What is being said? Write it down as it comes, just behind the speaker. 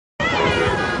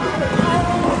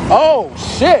Oh,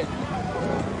 shit.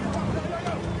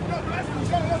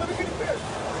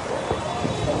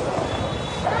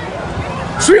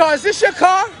 Sweetheart, is this your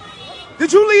car?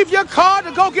 Did you leave your car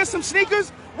to go get some sneakers?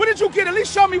 What did you get? At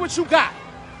least show me what you got.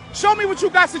 Show me what you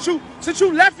got since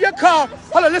you left your car.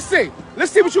 Hold on, let's see.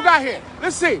 Let's see what you got here.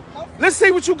 Let's see. Let's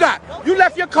see what you got. You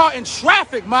left your car in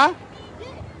traffic, ma.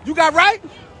 You got right?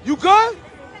 You good?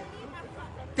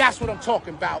 That's what I'm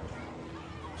talking about.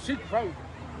 She crazy.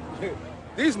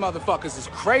 These motherfuckers is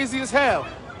crazy as hell.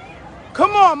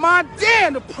 Come on, man.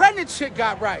 Damn, the pregnant chick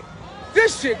got right.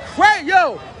 This shit crazy,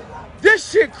 yo.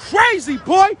 This shit crazy,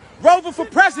 boy. Rover for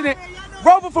president.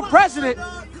 Rover for president.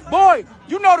 Boy,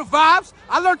 you know the vibes.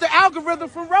 I learned the algorithm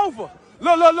from Rover.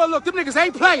 Look, look, look, look. Them niggas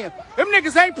ain't playing. Them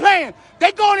niggas ain't playing.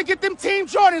 They going to get them Team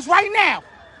Jordans right now.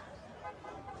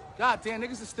 God damn,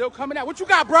 niggas is still coming out. What you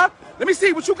got, bro? Let me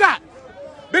see what you got.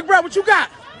 Big bro, what you got?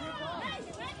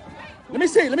 Let me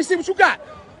see what you got.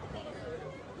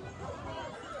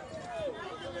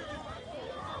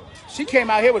 She came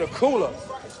out here with a cooler.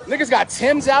 Niggas got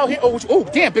Timbs out here. Oh,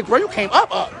 damn, big bro, you came up.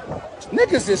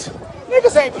 Niggas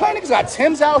ain't playing. Niggas got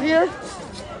Timbs out here.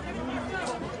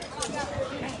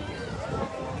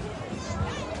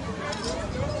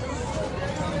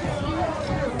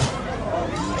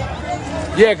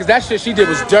 Yeah, because that shit she did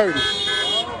was dirty.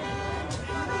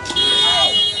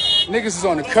 Niggas is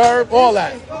on the curb, all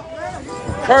that.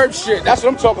 Curb shit, that's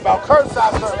what I'm talking about.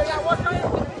 Curbside curb.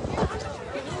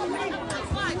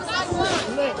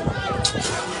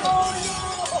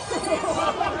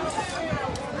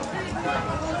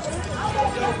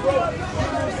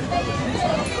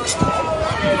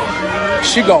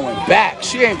 She going back.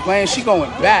 She ain't playing. She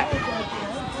going back.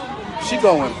 She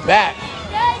going back.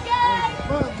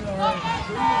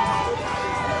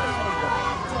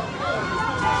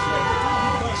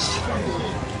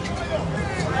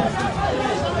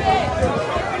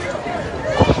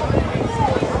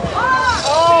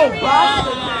 Oh, wow.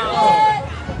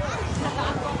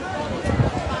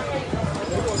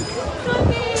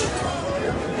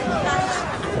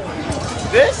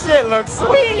 This shit looks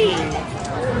sweet.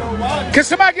 Can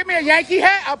somebody give me a Yankee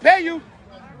hat? I'll pay you.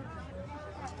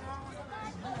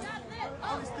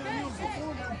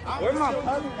 Where's my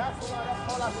buddy?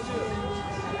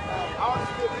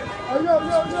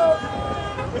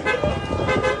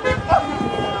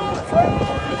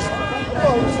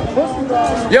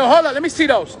 Yo, hold up. Let me see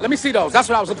those. Let me see those. That's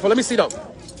what I was looking for. Let me see those.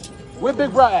 Where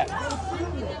Big Bro at?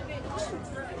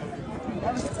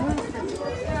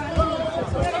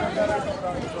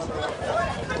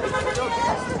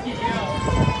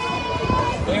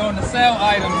 They on the sale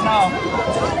items now.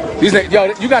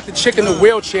 Yo, you got the chick in the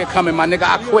wheelchair coming, my nigga.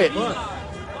 I quit.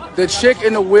 The chick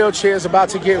in the wheelchair is about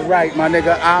to get right, my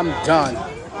nigga. I'm done.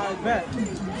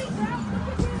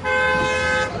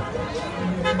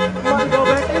 Go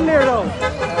back in there though.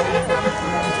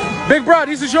 Big Bro,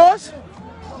 these is yours?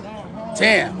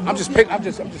 Damn, I'm just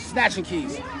snatching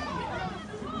keys.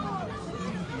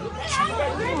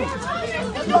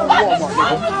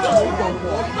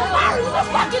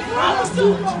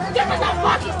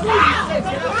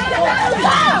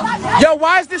 Yo,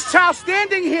 why is this child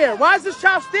standing here? Why is this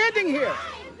child standing here?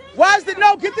 Why is it?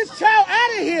 No, get this child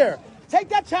out of here. Take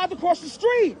that child across the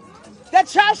street. That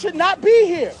child should not be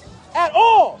here at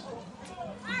all.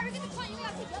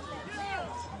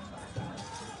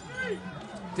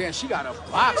 Damn, she got a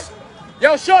box.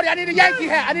 Yo, shorty, I need a Yankee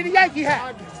hat. I need a Yankee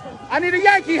hat. I need a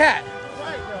Yankee hat.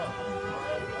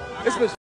 This was